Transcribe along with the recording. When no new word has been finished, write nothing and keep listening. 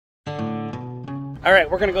All right,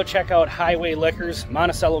 we're gonna go check out Highway Liquors,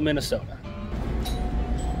 Monticello, Minnesota.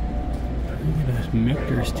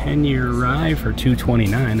 Michter's 10-year rye for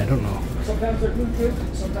 $2.29. I don't know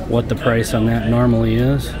what the price on that normally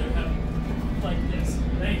is.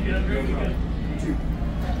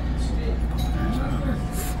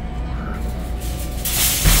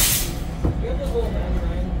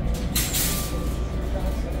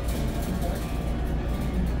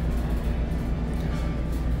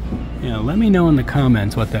 Yeah, let me know in the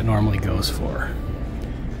comments what that normally goes for.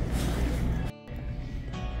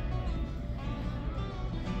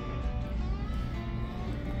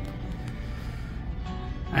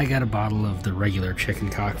 I got a bottle of the regular chicken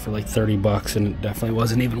cock for like 30 bucks and it definitely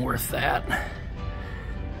wasn't even worth that.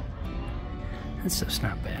 That's just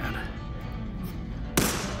not bad.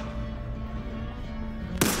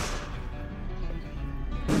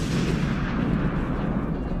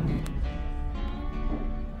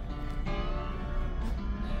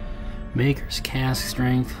 Maker's cask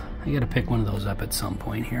strength. I gotta pick one of those up at some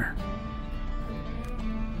point here.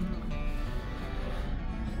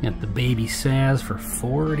 Got the baby Saz for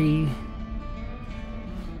 40.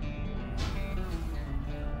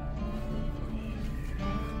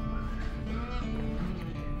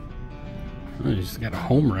 I just got a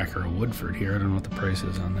home wrecker of Woodford here. I don't know what the price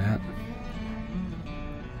is on that.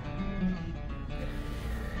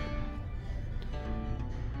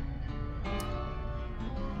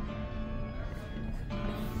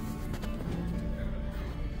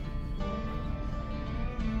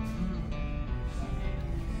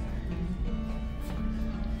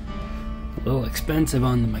 A little expensive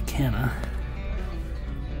on the McKenna.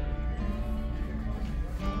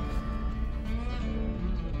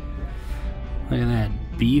 Look at that,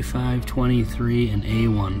 B523 and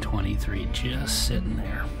A123 just sitting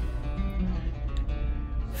there.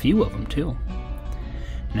 A few of them too.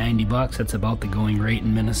 90 bucks, that's about the going rate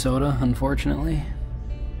in Minnesota, unfortunately.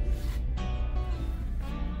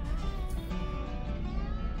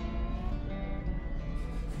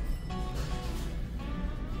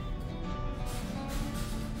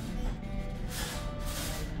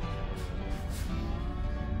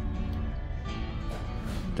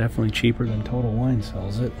 Definitely cheaper than Total Wine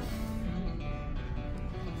sells it.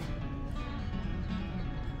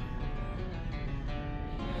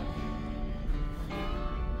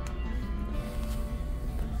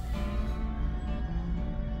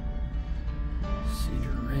 Cedar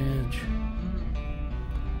Ridge.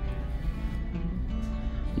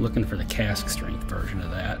 I'm looking for the cask strength version of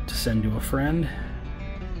that to send to a friend.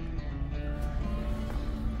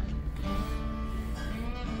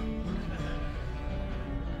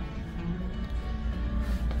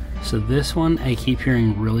 So this one I keep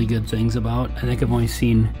hearing really good things about. I think I've only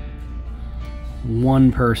seen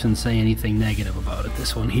one person say anything negative about it,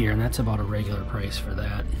 this one here, and that's about a regular price for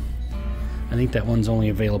that. I think that one's only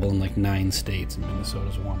available in like 9 states, and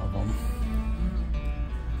Minnesota's one of them.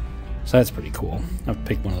 So that's pretty cool. I'll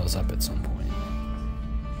pick one of those up at some point.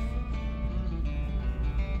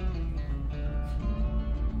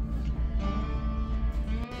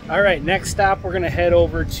 All right, next stop we're gonna head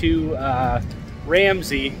over to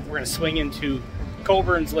Ramsey. We're going to swing into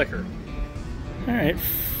Coburn's Liquor. All right,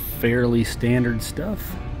 fairly standard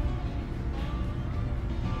stuff.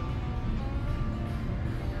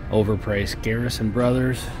 Overpriced Garrison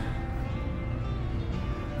Brothers.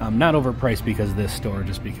 Not overpriced because of this store,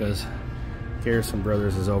 just because Garrison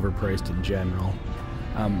Brothers is overpriced in general.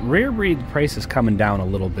 Rare breed price is coming down a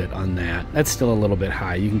little bit on that. That's still a little bit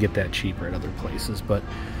high. You can get that cheaper at other places, but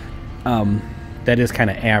that is kind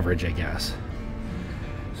of average, I guess.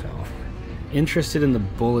 Interested in the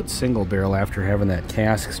Bullet single barrel after having that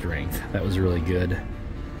cask strength. That was really good.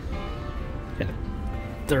 Got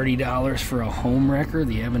 $30 for a home wrecker,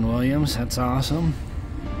 the Evan Williams. That's awesome.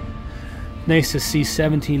 Nice to see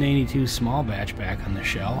 1782 small batch back on the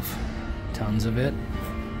shelf. Tons of it.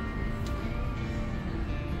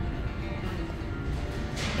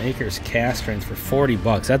 Maker's cask strength for 40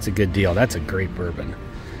 bucks. That's a good deal. That's a great bourbon.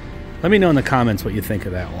 Let me know in the comments what you think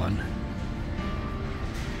of that one.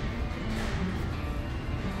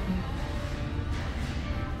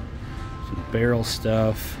 Barrel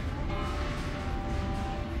stuff.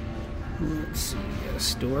 Let's see, we got a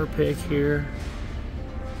store pick here.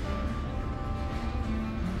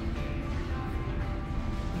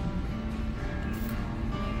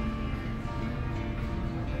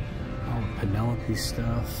 All the Penelope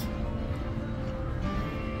stuff.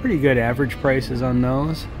 Pretty good average prices on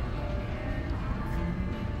those.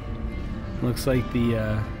 Looks like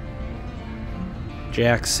the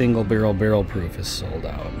Jack's single barrel proof is sold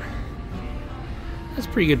out. That's a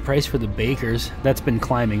pretty good price for the Bakers. That's been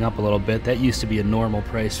climbing up a little bit. That used to be a normal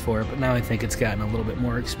price for it, but now I think it's gotten a little bit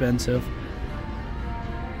more expensive.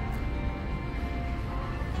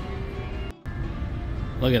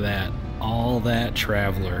 Look at that. All that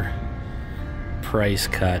Traveler price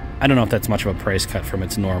cut. I don't know if that's much of a price cut from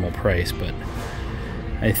its normal price, but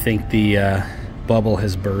I think the bubble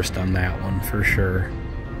has burst on that one for sure.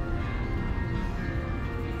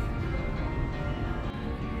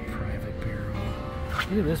 Private barrel.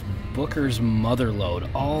 Look at this Booker's Motherlode.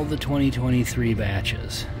 All the 2023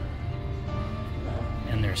 batches.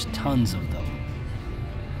 And there's tons of them.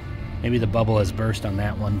 Maybe the bubble has burst on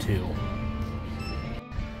that one too.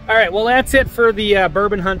 Alright, well that's it for the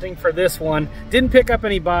bourbon hunting for this one. Didn't pick up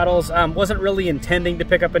any bottles. Wasn't really intending to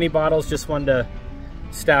pick up any bottles. Just wanted to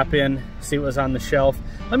stop in, see what was on the shelf.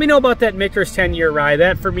 Let me know about that Michter's 10-year rye.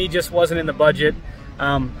 That for me just wasn't in the budget.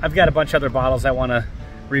 I've got a bunch of other bottles I want to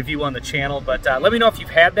review on the channel, but let me know if you've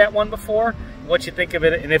had that one before, what you think of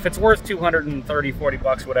it, and if it's worth $230,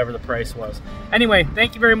 $40, whatever the price was. Anyway,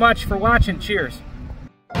 thank you very much for watching. Cheers.